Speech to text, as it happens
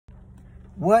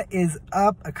What is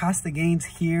up? Acostagnz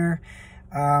here.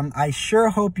 I sure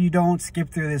hope you don't skip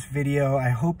through this video. I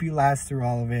hope you last through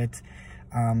all of it.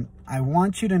 I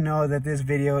want you to know that this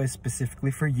video is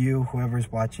specifically for you,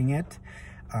 whoever's watching it.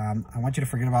 I want you to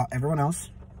forget about everyone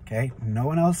else, okay? No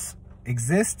one else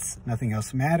exists. Nothing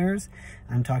else matters.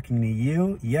 I'm talking to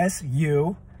you. Yes,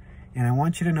 you. And I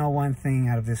want you to know one thing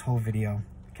out of this whole video,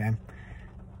 okay?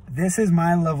 This is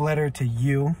my love letter to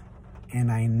you.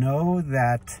 And I know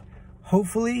that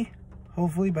hopefully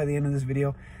by the end of this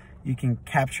video, you can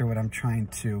capture what I'm trying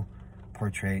to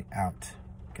portray out,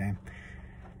 okay?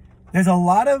 There's a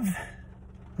lot of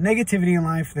negativity in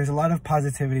life. There's a lot of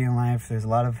positivity in life. There's a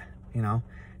lot of,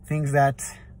 things that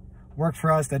work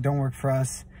for us, that don't work for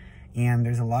us. And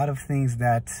there's a lot of things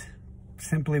that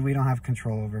simply we don't have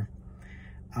control over.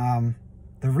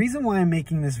 The reason why I'm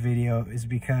making this video is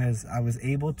because I was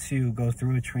able to go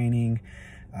through a training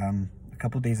a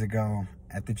couple days ago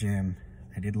at the gym.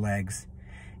 I did legs,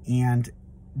 and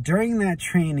during that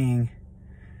training,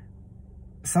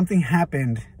 something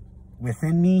happened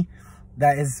within me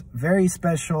that is very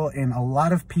special, and a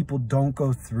lot of people don't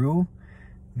go through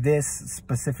this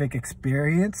specific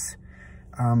experience,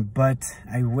 but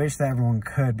I wish that everyone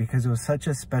could, because it was such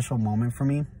a special moment for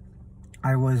me.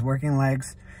 I was working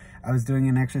legs. I was doing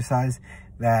an exercise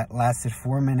that lasted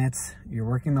 4 minutes. You're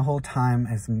working the whole time,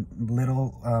 as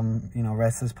little,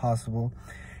 rest as possible.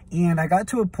 And I got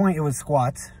to a point, it was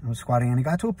squats. I was squatting, and I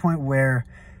got to a point where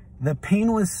the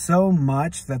pain was so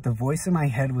much that the voice in my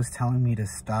head was telling me to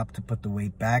stop, to put the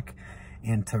weight back,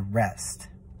 and to rest.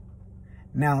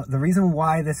 Now, the reason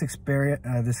why this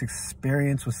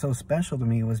experience was so special to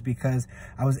me was because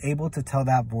I was able to tell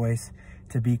that voice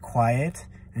to be quiet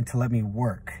and to let me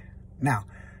work. Now,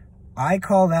 I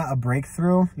call that a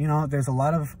breakthrough. There's a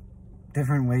lot of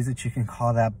different ways that you can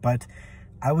call that, but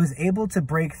I was able to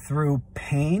break through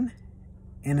pain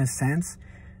in a sense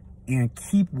and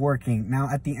keep working. Now,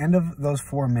 at the end of those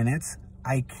 4 minutes,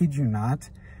 I kid you not,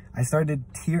 I started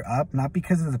to tear up, not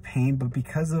because of the pain, but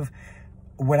because of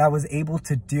what I was able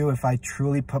to do if I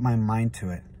truly put my mind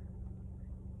to it.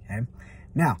 Okay.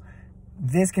 Now,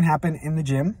 this can happen in the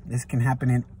gym. This can happen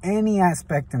in any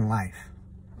aspect in life.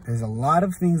 There's a lot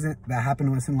of things that happen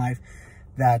to us in life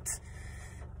that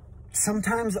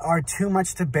sometimes are too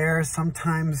much to bear.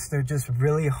 Sometimes they're just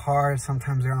really hard.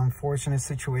 Sometimes they're unfortunate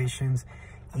situations.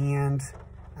 And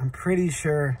I'm pretty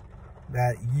sure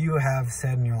that you have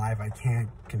said in your life, I can't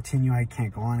continue, I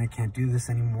can't go on, I can't do this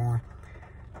anymore.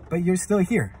 But you're still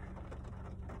here.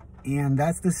 And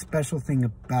that's the special thing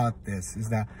about this, is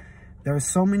that there are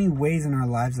so many ways in our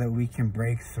lives that we can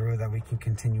break through, that we can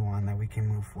continue on, that we can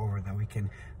move forward, that we can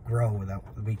grow, that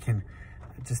we can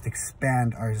just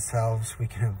expand ourselves, we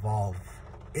can evolve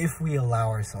if we allow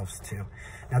ourselves to.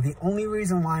 Now, the only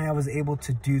reason why I was able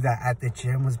to do that at the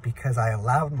gym was because I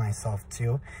allowed myself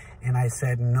to, and I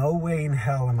said, no way in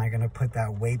hell am I going to put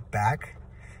that weight back,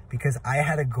 because I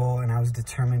had a goal and I was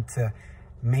determined to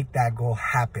make that goal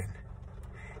happen.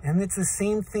 And it's the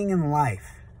same thing in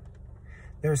life.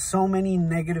 There's so many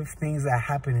negative things that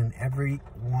happen in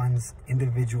everyone's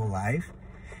individual life.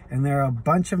 And there are a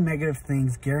bunch of negative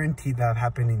things guaranteed that have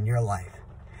happened in your life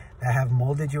that have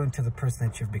molded you into the person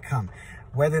that you've become.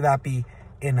 Whether that be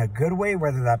in a good way,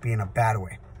 whether that be in a bad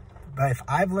way. But if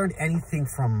I've learned anything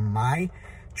from my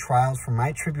trials, from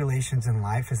my tribulations in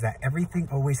life, is that everything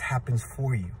always happens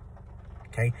for you.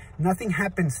 Okay? Nothing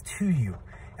happens to you.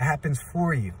 It happens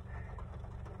for you.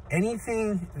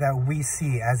 Anything that we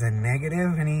see as a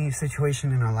negative, any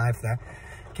situation in our life that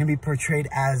can be portrayed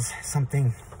as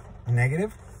something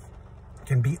negative,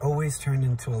 can be always turned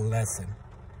into a lesson.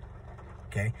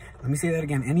 Okay, let me say that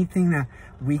again. Anything that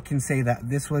we can say that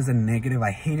this was a negative,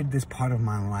 I hated this part of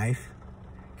my life,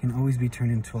 can always be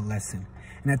turned into a lesson.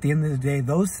 And at the end of the day,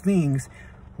 those things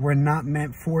were not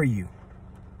meant for you.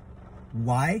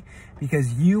 Why?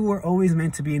 Because you were always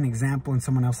meant to be an example in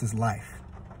someone else's life.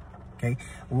 Okay,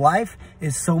 life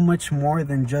is so much more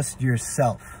than just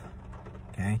yourself.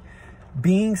 Okay,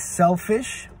 being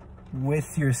selfish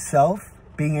with yourself,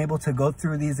 being able to go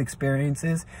through these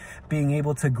experiences, being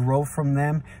able to grow from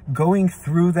them, going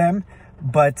through them,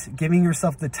 but giving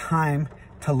yourself the time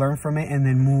to learn from it and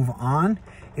then move on,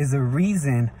 is the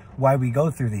reason why we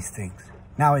go through these things.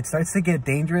 Now, it starts to get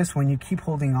dangerous when you keep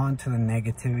holding on to the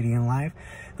negativity in life,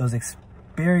 those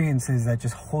experiences that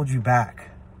just hold you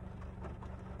back.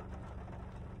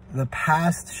 The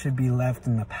past should be left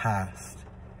in the past,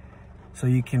 so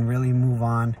you can really move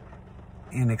on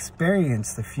and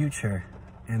experience the future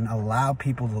and allow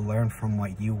people to learn from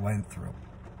what you went through.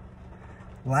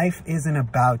 Life isn't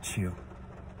about you.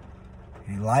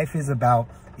 Okay? Life is about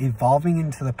evolving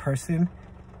into the person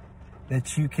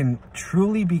that you can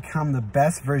truly become the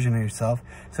best version of yourself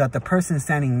so that the person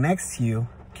standing next to you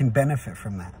can benefit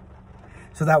from that.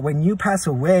 So that when you pass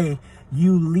away,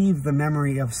 you leave the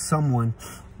memory of someone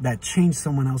that changed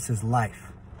someone else's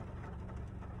life.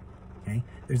 Okay?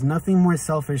 There's nothing more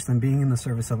selfish than being in the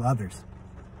service of others.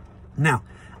 Now,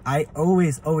 I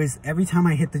always, every time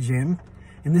I hit the gym,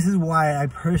 and this is why I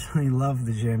personally love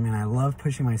the gym and I love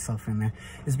pushing myself in there,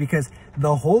 is because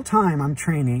the whole time I'm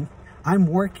training, I'm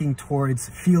working towards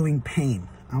feeling pain.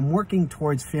 I'm working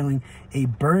towards feeling a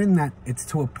burn that it's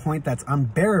to a point that's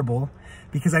unbearable,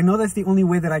 because I know that's the only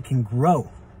way that I can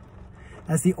grow.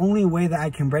 That's the only way that I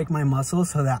can break my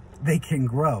muscles so that they can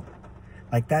grow.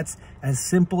 Like, that's as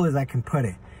simple as I can put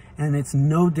it. And it's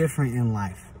no different in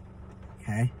life.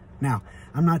 Okay? Now,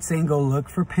 I'm not saying go look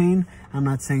for pain. I'm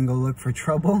not saying go look for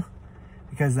trouble,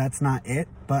 because that's not it.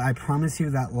 But I promise you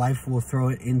that life will throw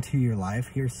it into your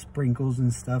life. Here's sprinkles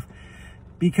and stuff,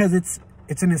 because it's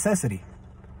a necessity.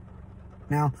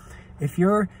 Now, if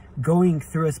you're going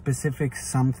through a specific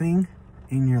something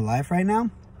in your life right now,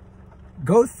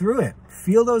 go through it.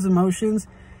 Feel those emotions,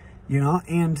 you know,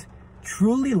 and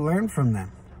truly learn from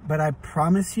them. But I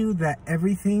promise you that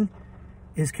everything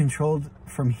is controlled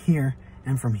from here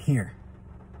and from here.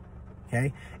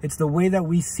 Okay? It's the way that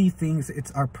we see things.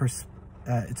 It's our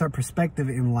perspective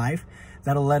in life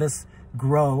that'll let us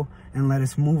grow and let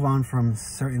us move on from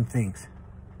certain things.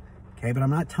 Okay? But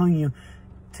I'm not telling you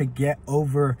to get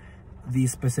over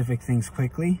these specific things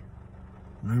quickly.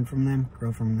 Learn from them,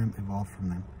 grow from them, evolve from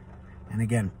them. And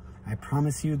again, I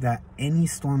promise you that any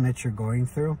storm that you're going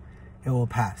through, it will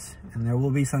pass and there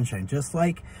will be sunshine. Just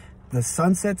like the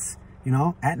sun sets, you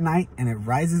know, at night and it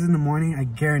rises in the morning, I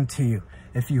guarantee you,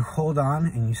 if you hold on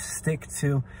and you stick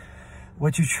to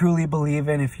what you truly believe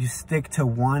in, if you stick to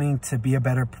wanting to be a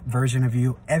better version of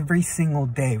you every single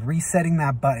day, resetting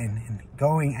that button and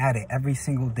going at it every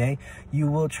single day, you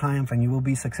will triumph and you will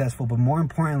be successful. But more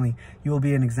importantly, you will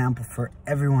be an example for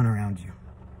everyone around you.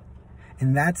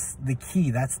 And that's the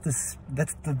key. That's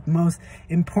the most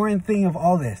important thing of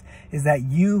all this, is that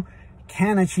you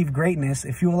can achieve greatness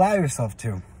if you allow yourself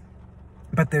to.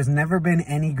 But there's never been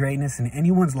any greatness in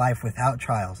anyone's life without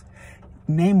trials.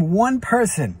 Name one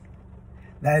person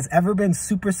that has ever been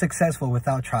super successful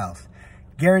without trials.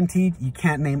 Guaranteed, you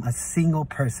can't name a single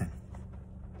person.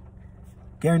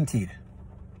 Guaranteed.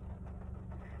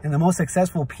 And the most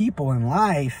successful people in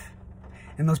life,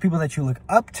 and those people that you look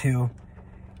up to,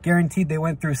 guaranteed they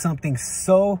went through something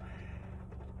so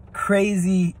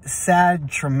crazy, sad,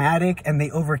 traumatic, and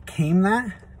they overcame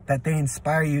that they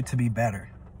inspire you to be better.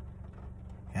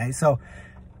 Okay, so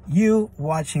you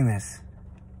watching this,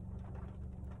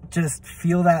 just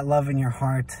feel that love in your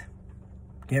heart.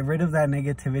 Get rid of that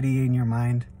negativity in your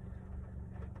mind.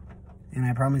 And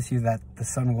I promise you that the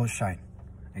sun will shine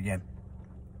again.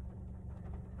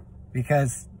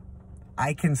 Because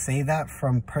I can say that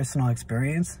from personal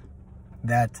experience,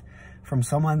 that from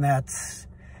someone that's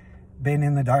been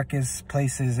in the darkest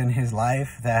places in his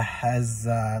life, that has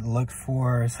looked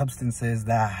for substances,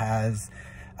 that has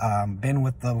been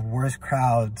with the worst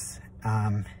crowds,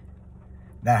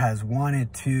 that has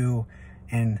wanted to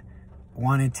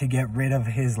get rid of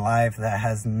his life, that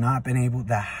has not been able,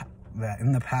 that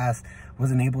in the past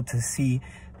wasn't able to see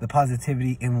the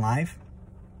positivity in life.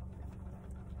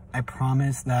 I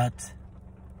promise that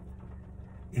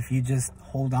if you just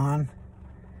hold on,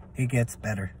 it gets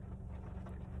better.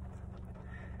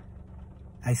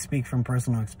 I speak from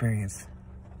personal experience.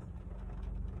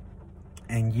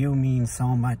 And you mean so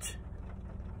much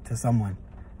to someone.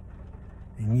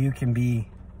 And you can be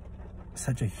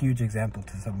such a huge example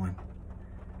to someone.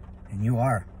 And you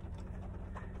are.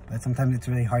 But sometimes it's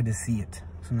really hard to see it.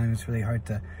 Sometimes it's really hard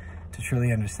to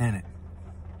truly understand it.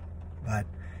 But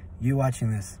you watching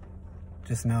this,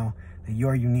 just know that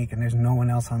you're unique and there's no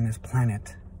one else on this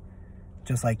planet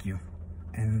just like you.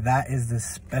 And that is the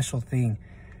special thing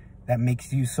that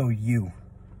makes you so you.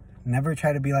 Never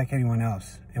try to be like anyone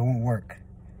else. It won't work.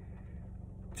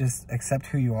 Just accept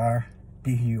who you are,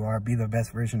 be who you are, be the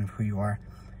best version of who you are,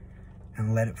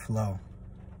 and let it flow.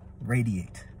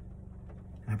 Radiate.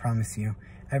 And I promise you,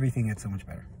 everything gets so much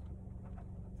better.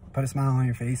 Put a smile on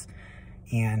your face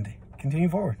and continue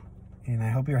forward. And I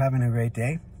hope you're having a great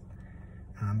day.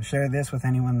 Share this with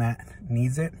anyone that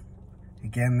needs it.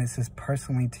 Again, this is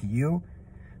personally to you,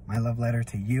 my love letter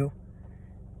to you.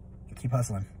 And keep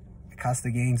hustling.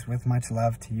 Acostagnz with much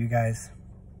love to you guys.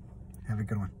 Have a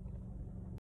good one.